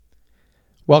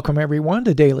Welcome everyone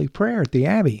to Daily Prayer at the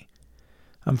Abbey.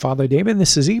 I'm Father David, and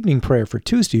this is evening prayer for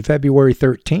Tuesday, February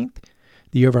 13th,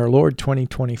 the year of our Lord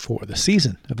 2024, the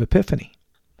season of Epiphany.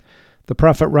 The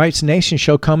prophet writes, "Nations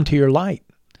shall come to your light,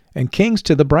 and kings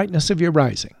to the brightness of your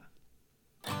rising."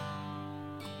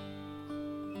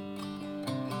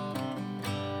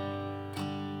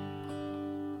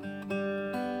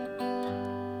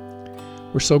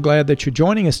 We're so glad that you're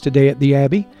joining us today at the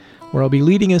Abbey, where I'll be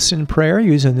leading us in prayer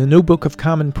using the New Book of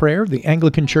Common Prayer of the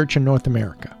Anglican Church in North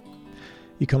America.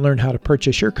 You can learn how to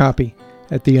purchase your copy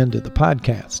at the end of the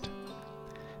podcast.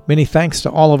 Many thanks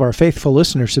to all of our faithful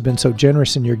listeners who have been so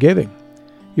generous in your giving.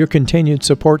 Your continued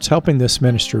support's helping this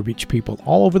ministry reach people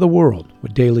all over the world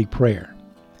with daily prayer.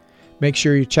 Make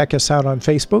sure you check us out on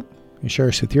Facebook and share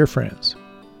us with your friends.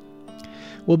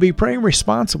 We'll be praying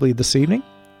responsibly this evening.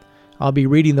 I'll be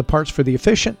reading the parts for the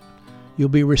efficient. You'll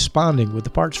be responding with the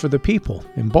parts for the people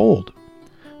in bold.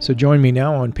 So join me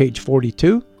now on page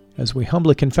 42 as we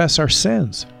humbly confess our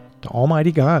sins to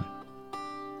Almighty God.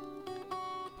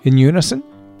 In unison,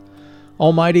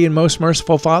 Almighty and most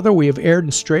merciful Father, we have erred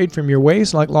and strayed from your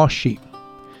ways like lost sheep.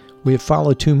 We have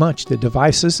followed too much the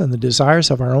devices and the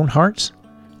desires of our own hearts.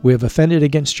 We have offended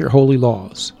against your holy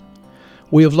laws.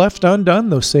 We have left undone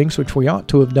those things which we ought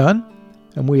to have done,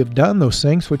 and we have done those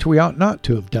things which we ought not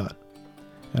to have done.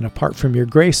 And apart from your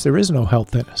grace, there is no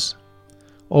health in us.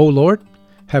 O Lord,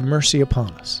 have mercy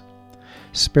upon us.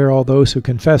 Spare all those who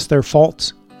confess their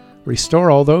faults.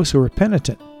 Restore all those who are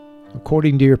penitent,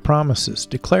 according to your promises,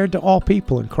 declared to all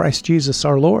people in Christ Jesus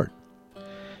our Lord.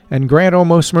 And grant, O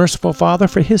most merciful Father,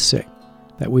 for his sake,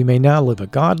 that we may now live a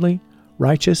godly,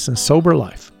 righteous, and sober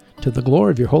life, to the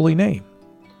glory of your holy name.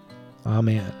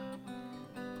 Amen.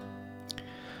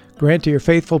 Grant to your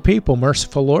faithful people,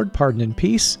 merciful Lord, pardon and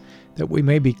peace, that we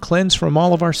may be cleansed from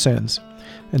all of our sins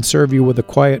and serve you with a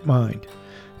quiet mind.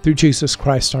 Through Jesus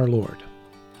Christ our Lord.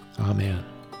 Amen.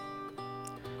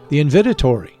 The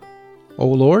invitatory. O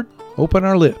Lord, open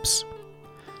our lips,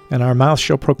 and our mouth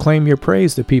shall proclaim your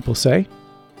praise, the people say.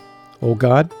 O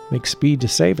God, make speed to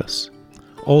save us.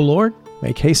 O Lord,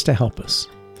 make haste to help us.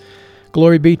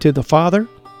 Glory be to the Father,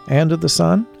 and to the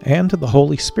Son, and to the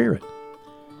Holy Spirit,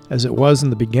 as it was in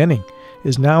the beginning,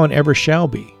 is now, and ever shall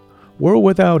be, world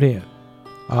without end.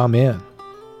 Amen.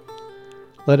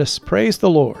 Let us praise the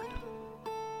Lord.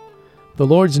 The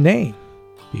Lord's name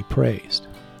be praised.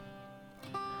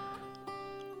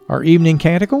 Our evening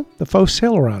canticle, the Phos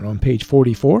Hilaron, on page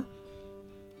 44.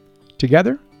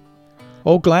 Together,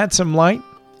 O gladsome light,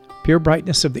 pure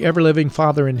brightness of the ever-living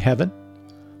Father in heaven,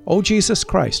 O Jesus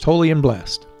Christ, holy and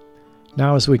blessed.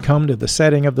 Now as we come to the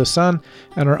setting of the sun,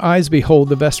 and our eyes behold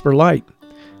the vesper light,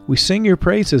 we sing your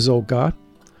praises, O God,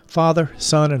 Father,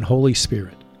 Son, and Holy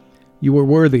Spirit. You are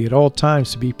worthy at all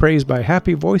times to be praised by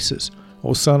happy voices,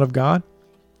 O Son of God,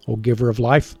 O Giver of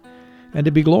life, and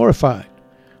to be glorified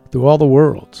through all the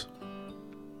worlds.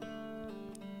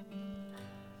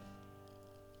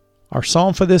 Our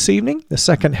psalm for this evening, the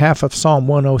second half of Psalm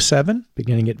 107,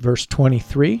 beginning at verse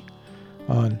 23,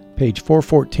 on page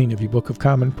 414 of your Book of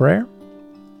Common Prayer.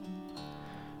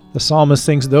 The psalmist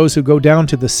sings, "Those who go down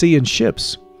to the sea in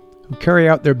ships, who carry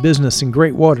out their business in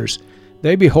great waters,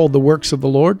 they behold the works of the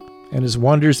Lord, and his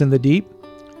wonders in the deep.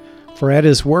 For at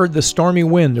his word the stormy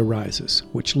wind arises,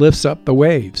 which lifts up the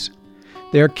waves.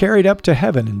 They are carried up to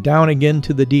heaven and down again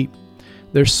to the deep.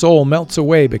 Their soul melts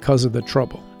away because of the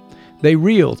trouble. They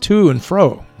reel to and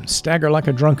fro, and stagger like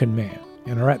a drunken man,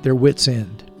 and are at their wits'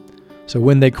 end. So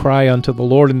when they cry unto the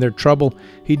Lord in their trouble,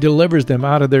 he delivers them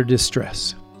out of their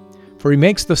distress. For he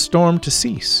makes the storm to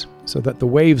cease, so that the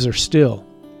waves are still.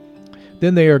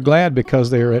 Then they are glad because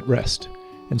they are at rest,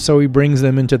 and so he brings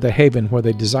them into the haven where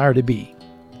they desire to be.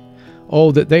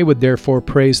 Oh, that they would therefore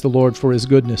praise the Lord for his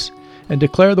goodness, and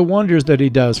declare the wonders that he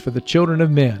does for the children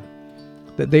of men,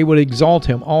 that they would exalt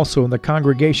him also in the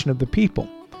congregation of the people,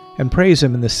 and praise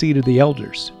him in the seat of the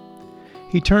elders.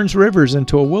 He turns rivers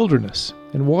into a wilderness,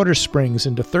 and water springs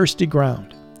into thirsty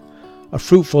ground. A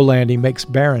fruitful land he makes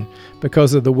barren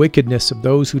because of the wickedness of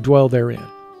those who dwell therein.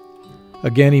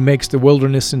 Again he makes the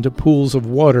wilderness into pools of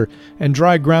water, and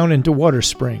dry ground into water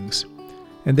springs.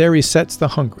 And there he sets the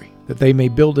hungry, that they may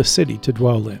build a city to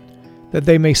dwell in, that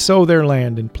they may sow their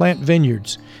land and plant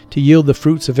vineyards to yield the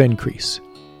fruits of increase.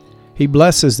 He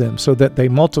blesses them so that they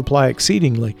multiply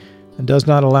exceedingly, and does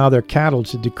not allow their cattle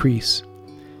to decrease.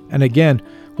 And again,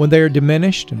 when they are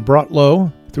diminished and brought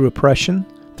low through oppression,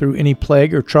 through any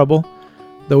plague or trouble,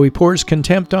 though he pours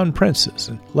contempt on princes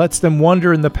and lets them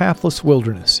wander in the pathless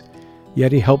wilderness,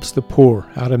 yet he helps the poor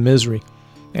out of misery,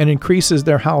 and increases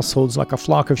their households like a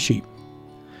flock of sheep.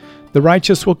 The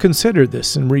righteous will consider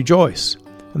this and rejoice.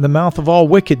 and the mouth of all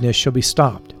wickedness shall be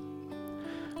stopped.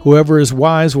 Whoever is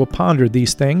wise will ponder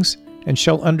these things, and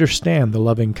shall understand the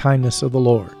loving kindness of the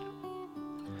Lord.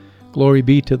 Glory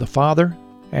be to the Father,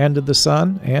 and to the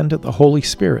Son, and to the Holy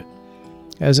Spirit,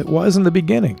 as it was in the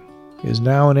beginning, is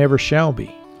now, and ever shall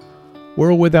be,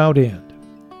 world without end.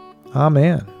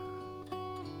 Amen.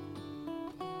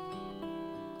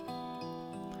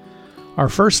 Our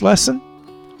first lesson,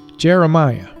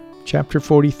 Jeremiah, chapter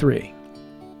 43.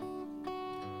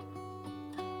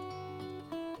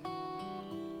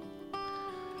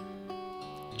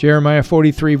 Jeremiah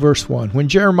 43, verse 1. When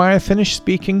Jeremiah finished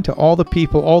speaking to all the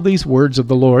people all these words of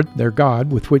the Lord their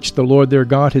God, with which the Lord their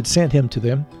God had sent him to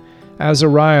them,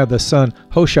 Azariah the son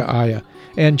Hoshaiah,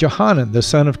 and Johanan the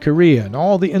son of Kareah, and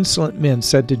all the insolent men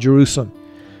said to Jerusalem,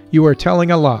 You are telling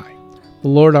a lie. The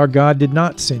Lord our God did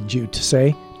not send you to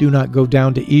say, Do not go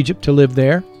down to Egypt to live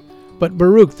there. But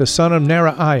Baruch the son of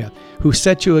Neriah, who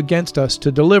set you against us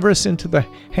to deliver us into the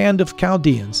hand of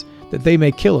Chaldeans, that they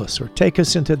may kill us or take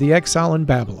us into the exile in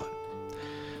Babylon.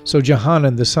 So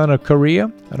Johanan the son of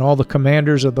Kareah, and all the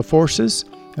commanders of the forces,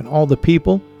 and all the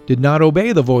people, did not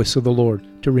obey the voice of the Lord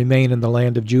to remain in the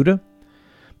land of Judah.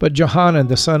 But Johanan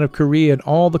the son of Kareah and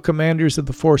all the commanders of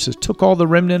the forces took all the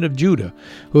remnant of Judah,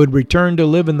 who had returned to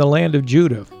live in the land of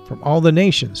Judah, from all the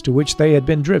nations to which they had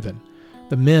been driven,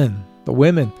 the men, the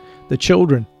women, the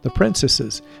children, the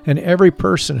princesses, and every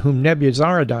person whom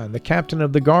Nebuzaradan, the captain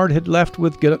of the guard, had left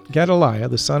with Gedaliah,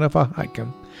 the son of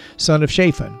Ahikam, son of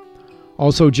Shaphan,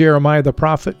 also Jeremiah the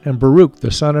prophet, and Baruch the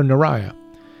son of Neriah.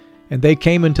 And they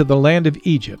came into the land of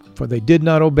Egypt, for they did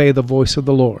not obey the voice of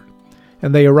the Lord.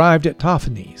 And they arrived at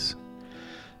Tahpanhes.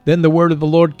 Then the word of the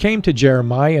Lord came to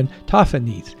Jeremiah in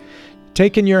Tahpanhes.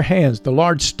 Take in your hands the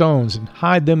large stones, and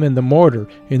hide them in the mortar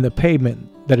in the pavement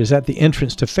that is at the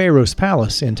entrance to Pharaoh's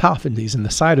palace in Tahpanhes, in the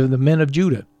sight of the men of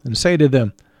Judah, and say to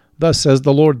them, Thus says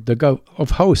the Lord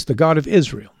of hosts, the God of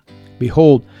Israel,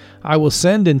 Behold, I will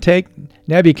send and take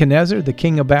Nebuchadnezzar, the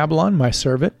king of Babylon, my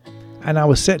servant, and I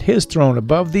will set his throne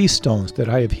above these stones that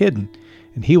I have hidden,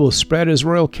 and he will spread his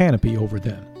royal canopy over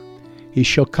them. He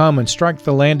shall come and strike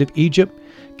the land of Egypt,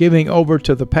 giving over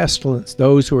to the pestilence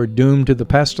those who are doomed to the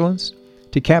pestilence,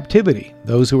 to captivity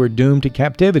those who are doomed to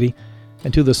captivity,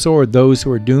 and to the sword those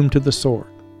who are doomed to the sword.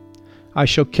 I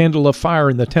shall kindle a fire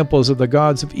in the temples of the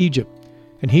gods of Egypt,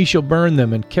 and he shall burn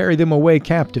them and carry them away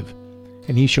captive.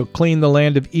 And he shall clean the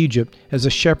land of Egypt as a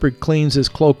shepherd cleans his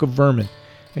cloak of vermin,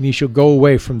 and he shall go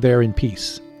away from there in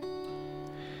peace.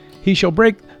 He shall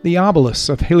break the obelisks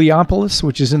of Heliopolis,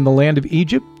 which is in the land of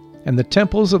Egypt, and the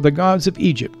temples of the gods of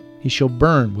Egypt he shall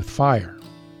burn with fire.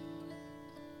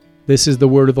 This is the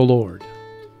word of the Lord.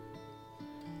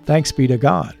 Thanks be to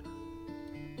God.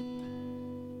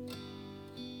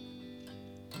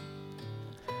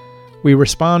 We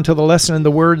respond to the lesson in the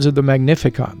words of the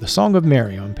Magnificat, the Song of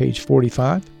Mary, on page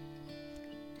 45.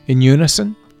 In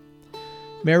unison,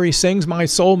 Mary sings, My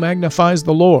soul magnifies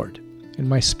the Lord, and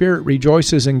my spirit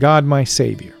rejoices in God my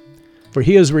Savior. For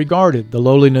he has regarded the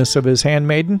lowliness of his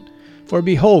handmaiden. For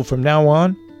behold, from now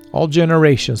on, all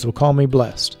generations will call me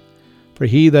blessed. For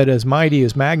he that is mighty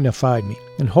has magnified me,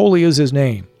 and holy is his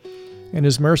name, and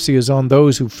his mercy is on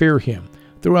those who fear him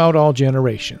throughout all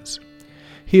generations.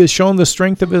 He has shown the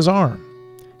strength of his arm.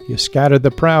 He has scattered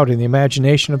the proud in the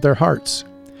imagination of their hearts.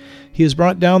 He has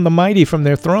brought down the mighty from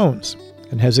their thrones,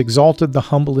 and has exalted the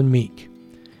humble and meek.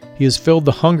 He has filled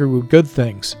the hungry with good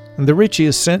things, and the rich he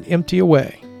has sent empty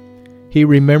away. He,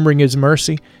 remembering his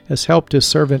mercy, has helped his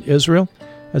servant Israel,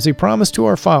 as he promised to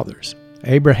our fathers,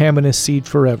 Abraham and his seed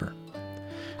forever.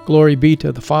 Glory be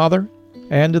to the Father,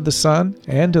 and to the Son,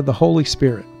 and to the Holy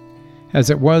Spirit, as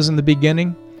it was in the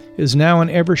beginning, is now, and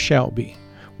ever shall be,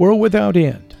 world without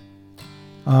end.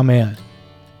 Amen.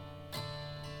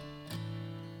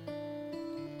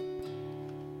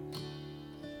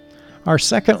 Our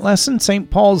second lesson, St.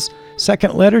 Paul's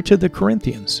second letter to the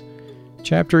Corinthians,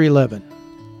 chapter 11.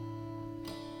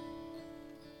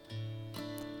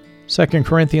 2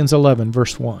 Corinthians 11,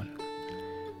 verse 1.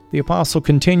 The apostle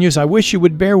continues, I wish you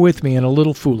would bear with me in a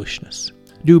little foolishness.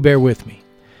 Do bear with me.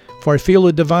 For I feel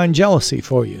a divine jealousy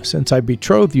for you, since I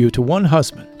betroth you to one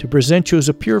husband, to present you as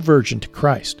a pure virgin to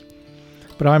Christ.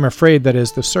 But I am afraid that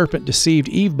as the serpent deceived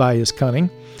Eve by his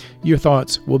cunning, your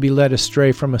thoughts will be led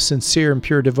astray from a sincere and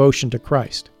pure devotion to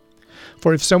Christ.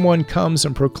 For if someone comes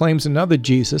and proclaims another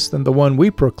Jesus than the one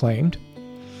we proclaimed,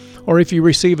 or if you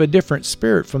receive a different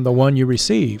spirit from the one you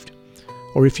received,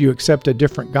 or if you accept a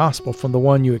different gospel from the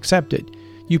one you accepted,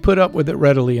 you put up with it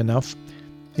readily enough.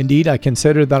 Indeed, I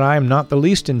consider that I am not the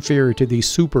least inferior to these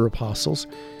super apostles.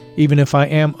 Even if I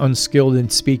am unskilled in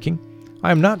speaking,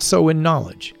 I am not so in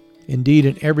knowledge. Indeed,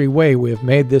 in every way we have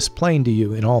made this plain to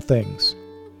you in all things.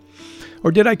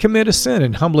 Or did I commit a sin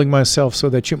in humbling myself so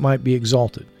that you might be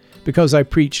exalted, because I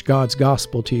preached God's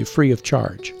gospel to you free of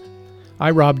charge?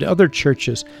 I robbed other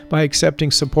churches by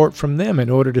accepting support from them in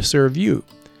order to serve you.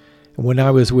 And when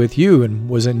I was with you and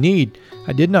was in need,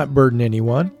 I did not burden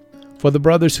anyone, for the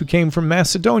brothers who came from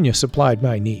Macedonia supplied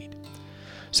my need.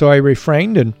 So I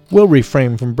refrained and will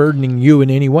refrain from burdening you in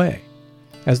any way.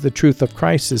 As the truth of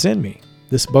Christ is in me,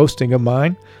 this boasting of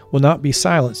mine will not be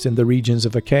silenced in the regions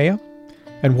of Achaia.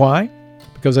 And why?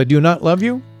 Because I do not love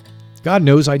you? God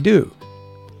knows I do.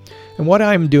 And what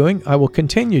I am doing, I will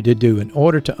continue to do in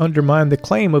order to undermine the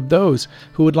claim of those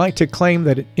who would like to claim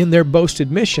that in their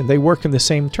boasted mission they work in the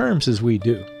same terms as we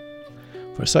do.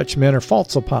 For such men are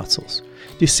false apostles,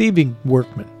 deceiving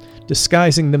workmen,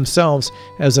 disguising themselves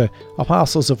as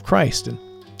apostles of Christ.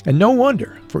 And no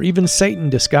wonder, for even Satan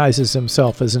disguises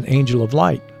himself as an angel of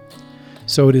light.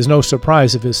 So it is no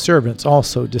surprise if his servants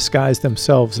also disguise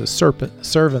themselves as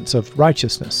servants of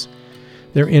righteousness.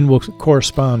 Their end will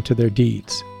correspond to their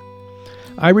deeds.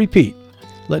 I repeat,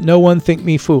 let no one think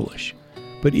me foolish,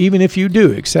 but even if you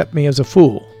do, accept me as a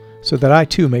fool, so that I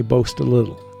too may boast a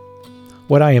little.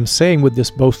 What I am saying with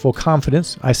this boastful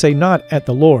confidence, I say not at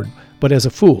the Lord, but as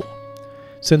a fool.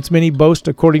 Since many boast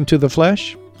according to the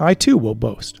flesh, I too will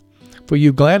boast. For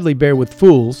you gladly bear with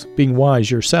fools, being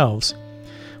wise yourselves.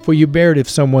 For you bear it if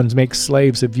someone makes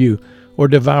slaves of you, or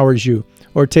devours you,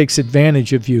 or takes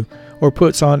advantage of you, or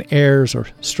puts on airs, or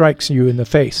strikes you in the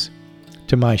face.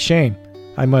 To my shame,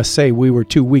 I must say we were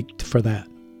too weak for that.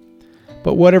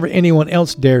 But whatever anyone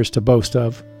else dares to boast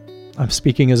of, I'm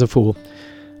speaking as a fool,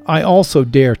 I also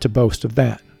dare to boast of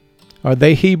that. Are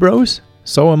they Hebrews?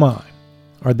 So am I.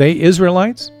 Are they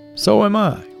Israelites? So am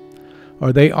I.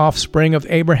 Are they offspring of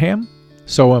Abraham?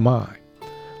 So am I.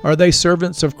 Are they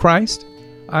servants of Christ?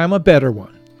 I am a better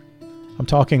one. I'm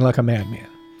talking like a madman.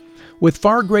 With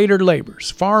far greater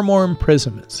labors, far more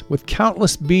imprisonments, with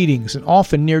countless beatings and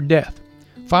often near death.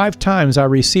 5 times I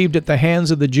received at the hands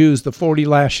of the Jews the 40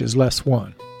 lashes less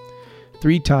one.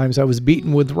 3 times I was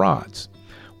beaten with rods.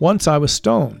 Once I was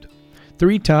stoned.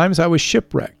 3 times I was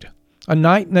shipwrecked. A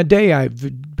night and a day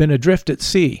I've been adrift at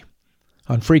sea,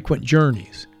 on frequent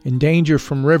journeys, in danger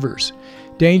from rivers,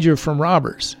 danger from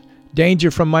robbers,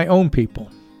 danger from my own people,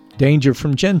 danger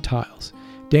from Gentiles,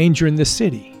 danger in the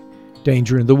city,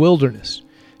 danger in the wilderness,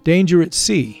 danger at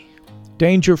sea,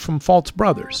 danger from false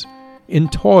brothers, in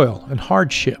toil and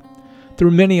hardship,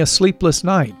 through many a sleepless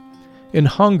night, in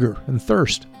hunger and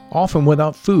thirst, often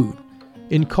without food,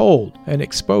 in cold and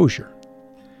exposure.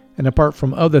 And apart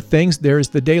from other things, there is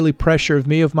the daily pressure of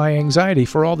me of my anxiety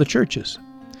for all the churches.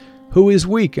 Who is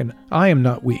weak, and I am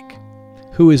not weak?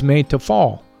 Who is made to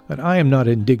fall, and I am not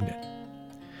indignant?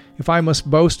 If I must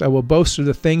boast, I will boast of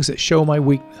the things that show my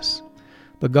weakness.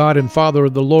 The God and Father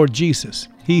of the Lord Jesus,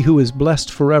 He who is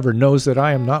blessed forever, knows that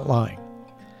I am not lying.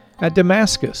 At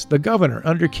Damascus, the governor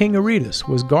under King Aretas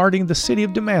was guarding the city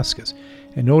of Damascus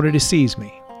in order to seize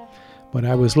me. But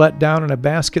I was let down in a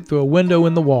basket through a window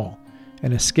in the wall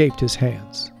and escaped his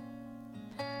hands.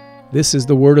 This is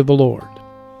the word of the Lord.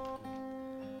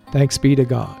 Thanks be to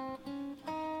God.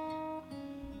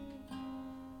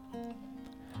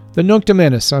 The Nunc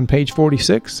Dimittis on page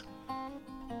 46.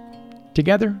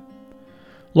 Together,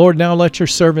 Lord, now let your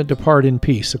servant depart in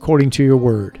peace according to your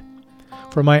word.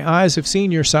 For my eyes have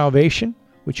seen your salvation,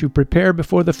 which you prepare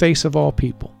before the face of all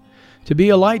people, to be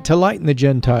a light to lighten the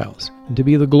Gentiles, and to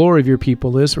be the glory of your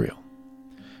people Israel.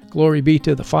 Glory be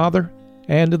to the Father,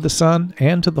 and to the Son,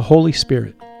 and to the Holy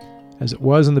Spirit, as it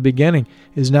was in the beginning,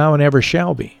 is now, and ever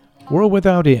shall be, world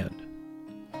without end.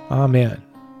 Amen.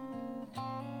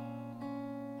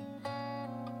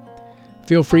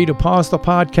 Feel free to pause the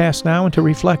podcast now and to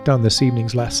reflect on this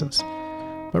evening's lessons.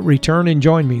 But return and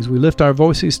join me as we lift our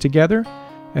voices together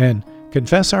and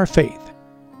confess our faith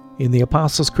in the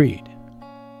Apostles' Creed.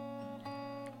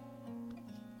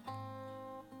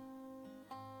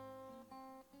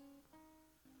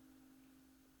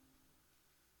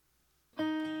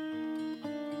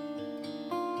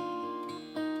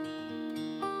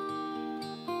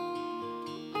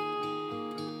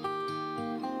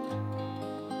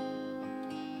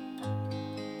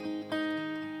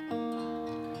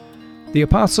 The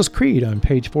Apostles' Creed on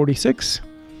page 46.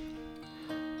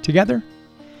 Together,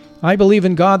 I believe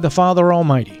in God the Father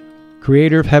Almighty,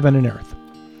 creator of heaven and earth.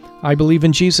 I believe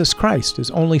in Jesus Christ, his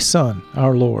only Son,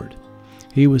 our Lord.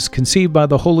 He was conceived by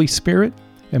the Holy Spirit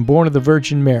and born of the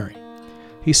Virgin Mary.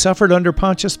 He suffered under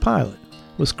Pontius Pilate,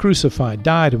 was crucified,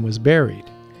 died, and was buried.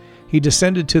 He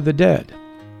descended to the dead.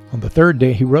 On the 3rd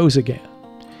day he rose again.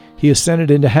 He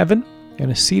ascended into heaven and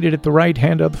is seated at the right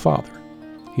hand of the Father.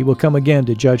 he will come again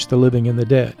to judge the living and the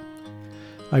dead.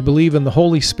 I believe in the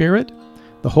Holy Spirit,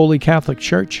 the Holy Catholic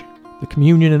Church, the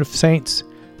communion of saints,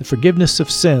 the forgiveness of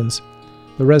sins,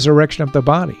 the resurrection of the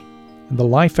body, and the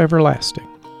life everlasting.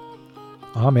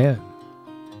 Amen.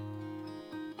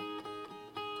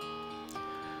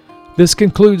 This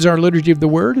concludes our Liturgy of the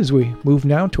Word as we move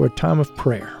now to our time of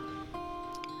prayer.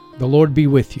 The Lord be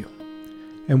with you,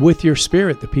 and with your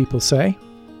spirit, the people say.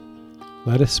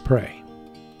 Let us pray.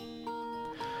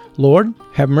 Lord,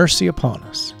 have mercy upon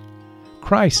us.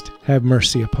 Christ, have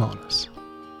mercy upon us.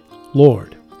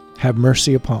 Lord, have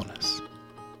mercy upon us.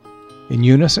 In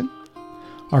unison,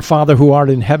 Our Father who art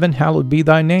in heaven, hallowed be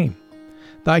thy name.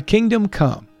 Thy kingdom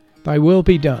come, thy will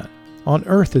be done, on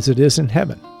earth as it is in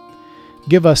heaven.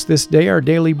 Give us this day our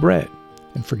daily bread,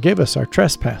 and forgive us our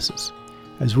trespasses,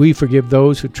 as we forgive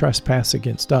those who trespass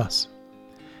against us.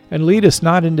 And lead us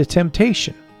not into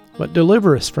temptation, but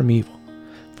deliver us from evil.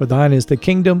 For thine is the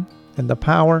kingdom, and the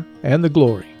power, and the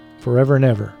glory, forever and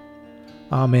ever.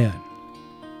 Amen.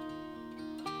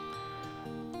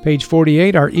 Page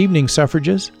 48, our evening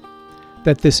suffrages.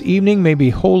 That this evening may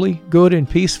be holy, good, and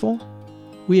peaceful,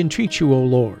 we entreat you, O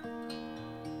Lord.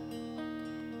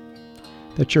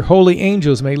 That your holy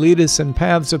angels may lead us in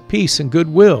paths of peace and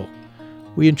goodwill,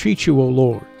 we entreat you, O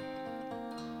Lord.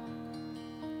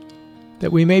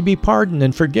 That we may be pardoned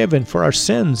and forgiven for our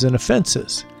sins and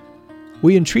offenses,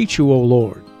 we entreat you, O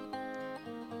Lord.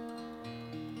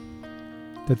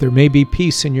 That there may be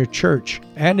peace in your church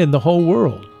and in the whole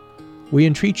world, we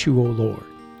entreat you, O Lord.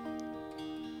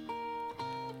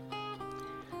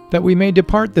 That we may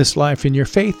depart this life in your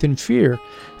faith and fear,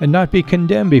 and not be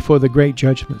condemned before the great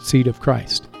judgment seat of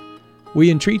Christ, we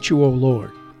entreat you, O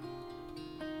Lord.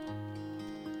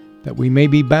 That we may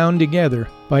be bound together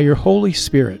by your Holy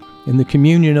Spirit in the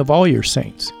communion of all your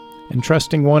saints,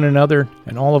 entrusting one another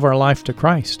and all of our life to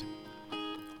Christ,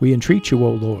 we entreat you,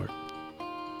 O Lord.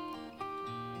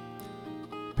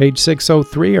 Page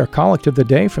 603, our Collect of the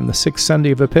Day from the 6th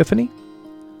Sunday of Epiphany.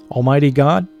 Almighty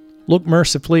God, look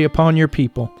mercifully upon your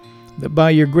people, that by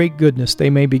your great goodness they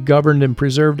may be governed and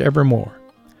preserved evermore.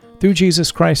 Through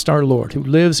Jesus Christ our Lord, who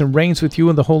lives and reigns with you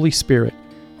in the Holy Spirit,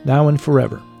 now and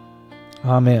forever.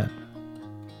 Amen.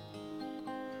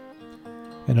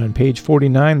 And on page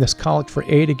 49, this Collect for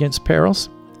Aid Against Perils.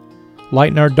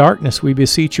 Lighten our darkness, we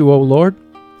beseech you, O Lord,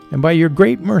 and by your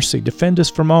great mercy defend us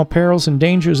from all perils and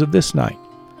dangers of this night.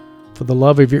 For the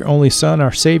love of your only Son,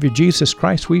 our Savior, Jesus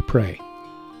Christ, we pray.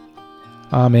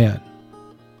 Amen.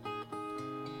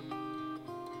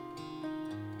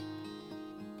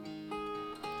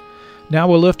 Now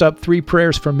we'll lift up 3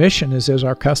 prayers for mission, as is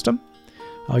our custom.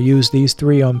 I'll use these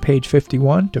 3 on page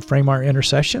 51 to frame our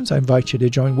intercessions. I invite you to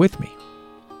join with me.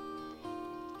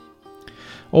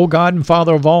 O God and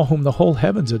Father of all whom the whole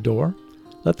heavens adore,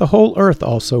 let the whole earth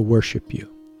also worship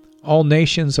you. All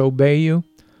nations obey you.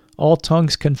 All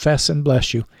tongues confess and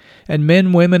bless you. And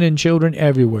men, women, and children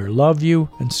everywhere love you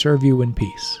and serve you in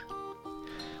peace.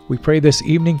 We pray this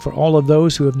evening for all of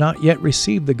those who have not yet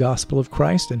received the gospel of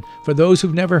Christ, and for those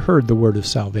who've never heard the word of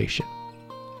salvation.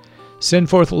 Send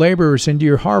forth laborers into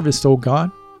your harvest, O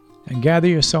God, and gather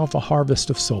yourself a harvest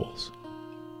of souls.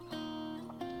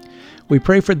 We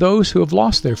pray for those who have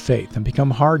lost their faith and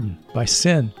become hardened by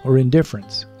sin or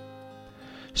indifference.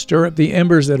 Stir up the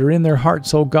embers that are in their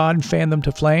hearts, O God, and fan them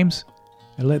to flames,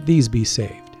 and let these be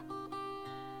saved.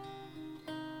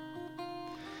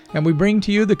 And we bring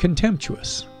to you the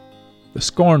contemptuous, the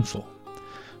scornful,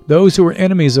 those who are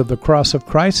enemies of the cross of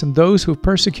Christ, and those who have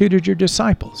persecuted your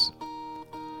disciples.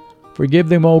 Forgive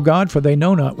them, O God, for they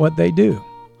know not what they do.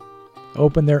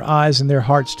 Open their eyes and their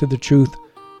hearts to the truth,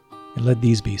 and let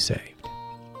these be saved.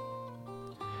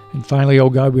 And finally, O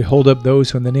God, we hold up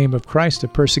those who in the name of Christ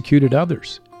have persecuted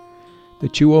others,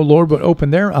 that you, O Lord, would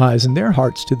open their eyes and their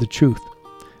hearts to the truth,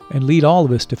 and lead all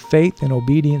of us to faith and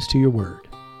obedience to your word.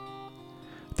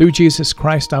 Through Jesus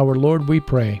Christ our Lord we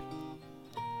pray.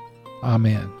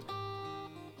 Amen.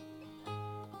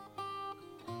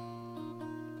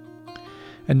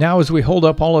 And now as we hold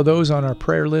up all of those on our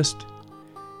prayer list,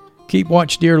 keep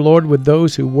watch, dear Lord, with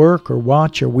those who work or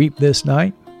watch or weep this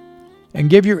night, and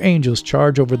give your angels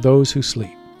charge over those who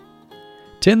sleep.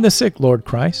 Tend the sick, Lord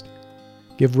Christ.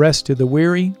 Give rest to the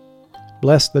weary.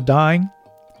 Bless the dying.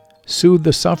 Soothe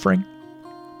the suffering.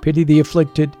 Pity the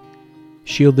afflicted.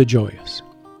 Shield the joyous.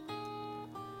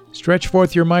 Stretch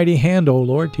forth your mighty hand, O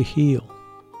Lord, to heal,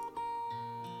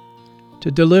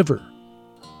 to deliver,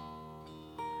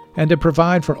 and to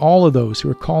provide for all of those who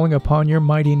are calling upon your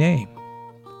mighty name.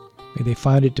 May they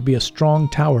find it to be a strong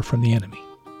tower from the enemy.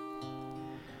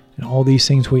 And all these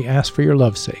things we ask for your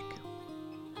love's sake.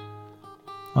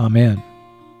 Amen.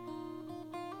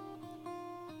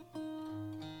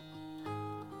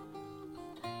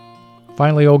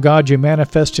 Finally, O God, you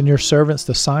manifest in your servants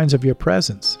the signs of your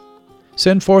presence.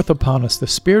 Send forth upon us the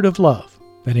Spirit of love,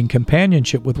 that in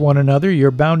companionship with one another your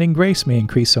abounding grace may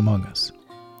increase among us.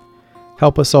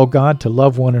 Help us, O God, to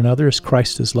love one another as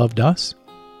Christ has loved us.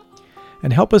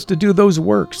 And help us to do those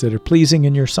works that are pleasing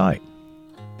in your sight.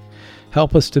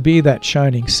 Help us to be that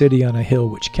shining city on a hill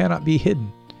which cannot be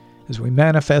hidden, as we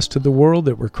manifest to the world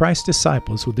that we're Christ's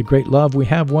disciples with the great love we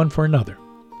have one for another.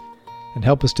 And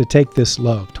help us to take this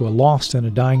love to a lost and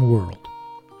a dying world.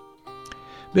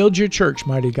 Build your church,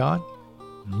 mighty God,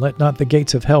 and let not the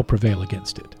gates of hell prevail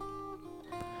against it.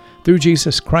 Through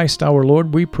Jesus Christ our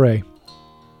Lord we pray.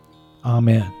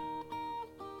 Amen.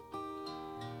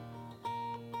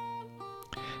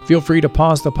 Feel free to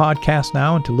pause the podcast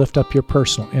now and to lift up your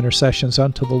personal intercessions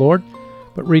unto the Lord,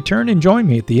 but return and join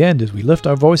me at the end as we lift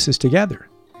our voices together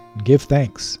and give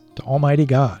thanks to Almighty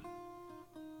God.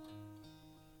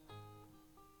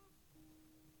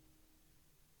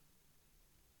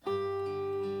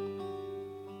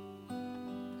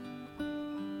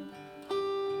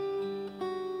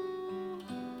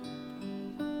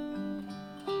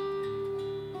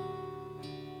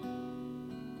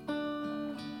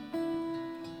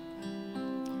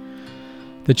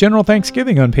 The General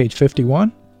Thanksgiving on page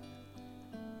 51.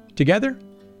 Together,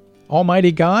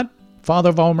 Almighty God, Father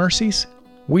of all mercies,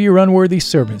 we, your unworthy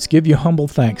servants, give you humble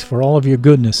thanks for all of your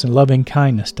goodness and loving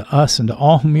kindness to us and to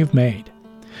all whom you've made.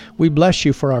 We bless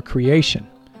you for our creation,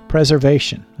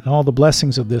 preservation, and all the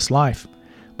blessings of this life,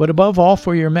 but above all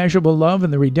for your immeasurable love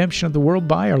and the redemption of the world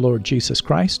by our Lord Jesus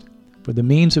Christ, for the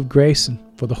means of grace and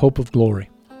for the hope of glory.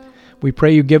 We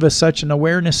pray you give us such an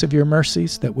awareness of your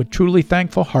mercies that with truly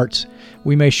thankful hearts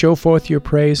we may show forth your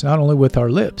praise not only with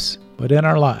our lips, but in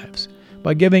our lives,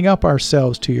 by giving up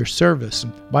ourselves to your service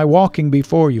and by walking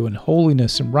before you in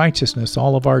holiness and righteousness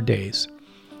all of our days.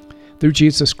 Through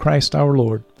Jesus Christ our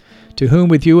Lord, to whom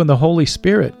with you and the Holy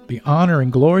Spirit be honor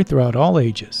and glory throughout all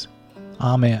ages.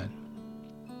 Amen.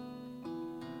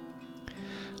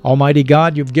 Almighty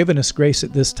God, you've given us grace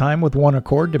at this time with one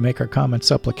accord to make our common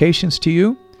supplications to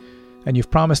you. And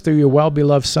you've promised through your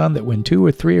well-beloved Son that when 2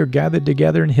 or 3 are gathered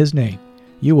together in his name,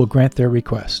 you will grant their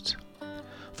requests.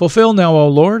 Fulfill now, O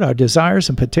Lord, our desires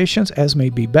and petitions as may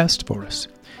be best for us,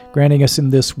 granting us in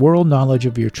this world knowledge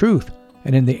of your truth,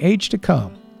 and in the age to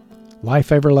come,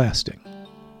 life everlasting.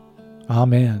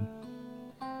 Amen.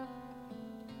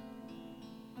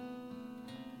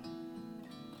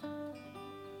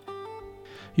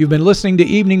 You've been listening to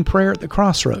Evening Prayer at the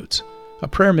Crossroads, a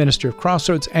prayer minister of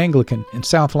Crossroads Anglican in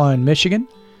South Lyon, Michigan.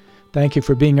 Thank you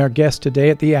for being our guest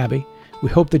today at the Abbey. We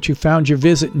hope that you found your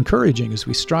visit encouraging as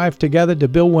we strive together to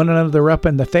build one another up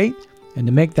in the faith and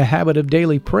to make the habit of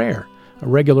daily prayer a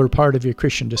regular part of your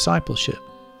Christian discipleship.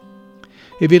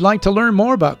 If you'd like to learn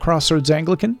more about Crossroads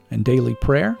Anglican and daily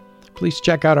prayer, please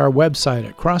check out our website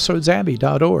at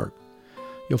crossroadsabbey.org.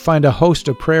 You'll find a host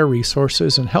of prayer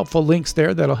resources and helpful links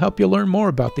there that'll help you learn more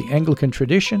about the Anglican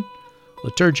tradition,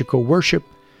 liturgical worship,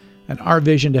 and our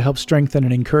vision to help strengthen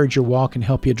and encourage your walk and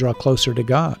help you draw closer to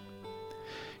God.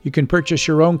 You can purchase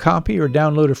your own copy or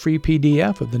download a free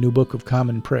PDF of the New Book of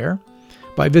Common Prayer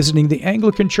by visiting the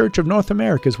Anglican Church of North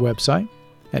America's website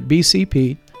at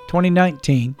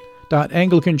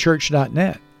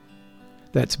bcp2019.anglicanchurch.net.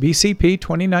 That's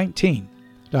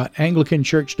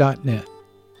bcp2019.anglicanchurch.net.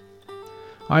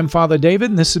 I'm Father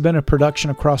David, and this has been a production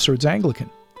of Crossroads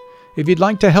Anglican. If you'd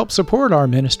like to help support our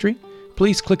ministry,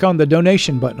 please click on the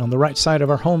donation button on the right side of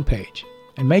our homepage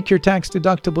and make your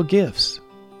tax-deductible gifts.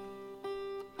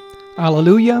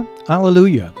 Alleluia,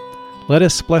 alleluia. Let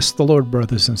us bless the Lord,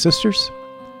 brothers and sisters.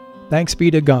 Thanks be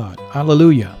to God.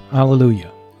 Alleluia, alleluia.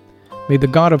 May the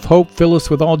God of hope fill us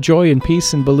with all joy and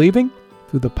peace in believing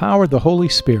through the power of the Holy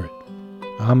Spirit.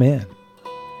 Amen.